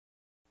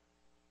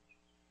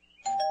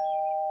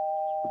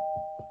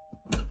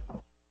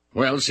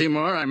Well,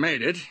 Seymour, I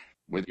made it.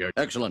 With your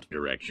excellent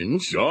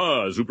directions.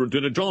 Ah,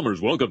 Superintendent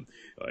Chalmers, welcome.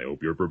 I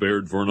hope you're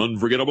prepared for an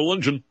unforgettable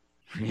luncheon.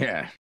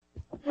 Yeah.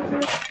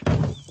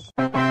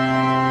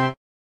 My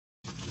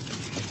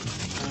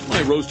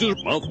roast is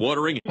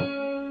mouth-watering.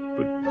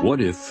 But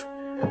what if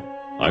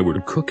I were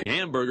to cook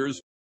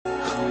hamburgers?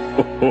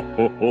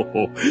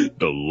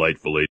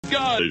 Delightfully.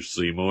 Gosh,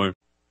 Seymour.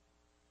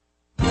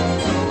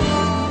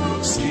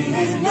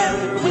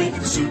 Dinner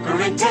with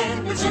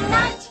Superintendent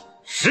tonight.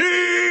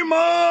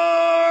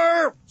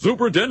 Seymour!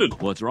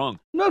 Superintendent, what's wrong?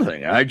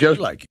 Nothing. I just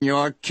like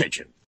your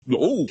kitchen.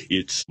 Oh,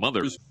 it's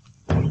Mother's.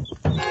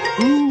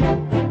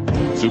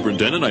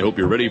 Superintendent, I hope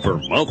you're ready for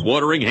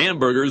mouth-watering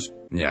hamburgers.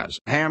 Yes.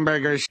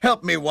 Hamburgers.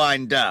 Help me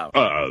wind down.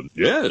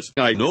 Yes,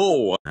 I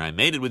know. I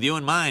made it with you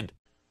in mind.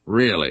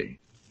 Really?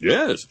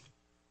 Yes.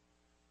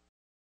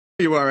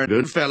 You are a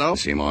good fellow,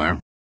 Seymour.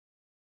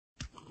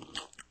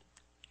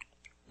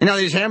 You know,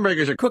 these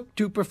hamburgers are cooked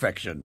to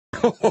perfection.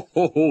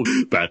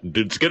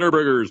 Patented Skinner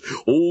Burgers.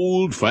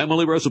 Old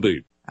family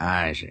recipe.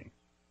 I see.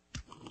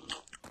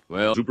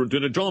 Well,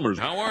 Superintendent Chalmers,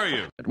 how are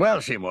you?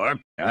 Well,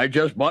 Seymour, I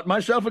just bought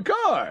myself a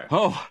car.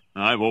 Oh,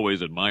 I've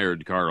always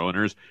admired car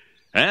owners,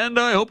 and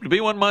I hope to be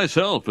one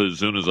myself as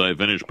soon as I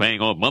finish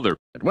paying off Mother.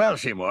 Well,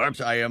 Seymour,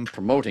 I am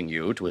promoting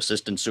you to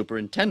assistant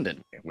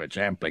superintendent, which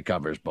amply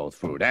covers both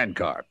food and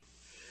car.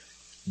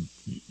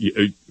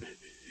 You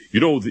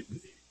know,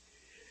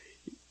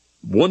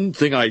 one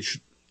thing I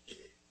should...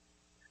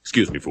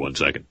 Excuse me for 1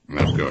 second.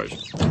 Of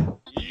course.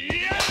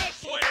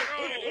 Yes! Bon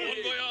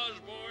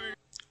voyage, boy!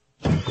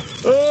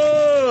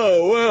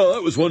 Oh, well,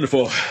 that was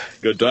wonderful.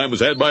 Good time was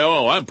had by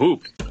all. I'm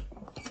pooped.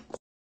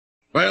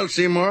 Well,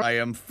 Seymour, I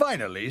am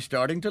finally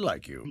starting to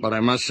like you. But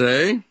I must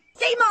say...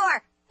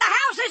 Seymour, the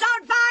house is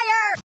on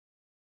fire!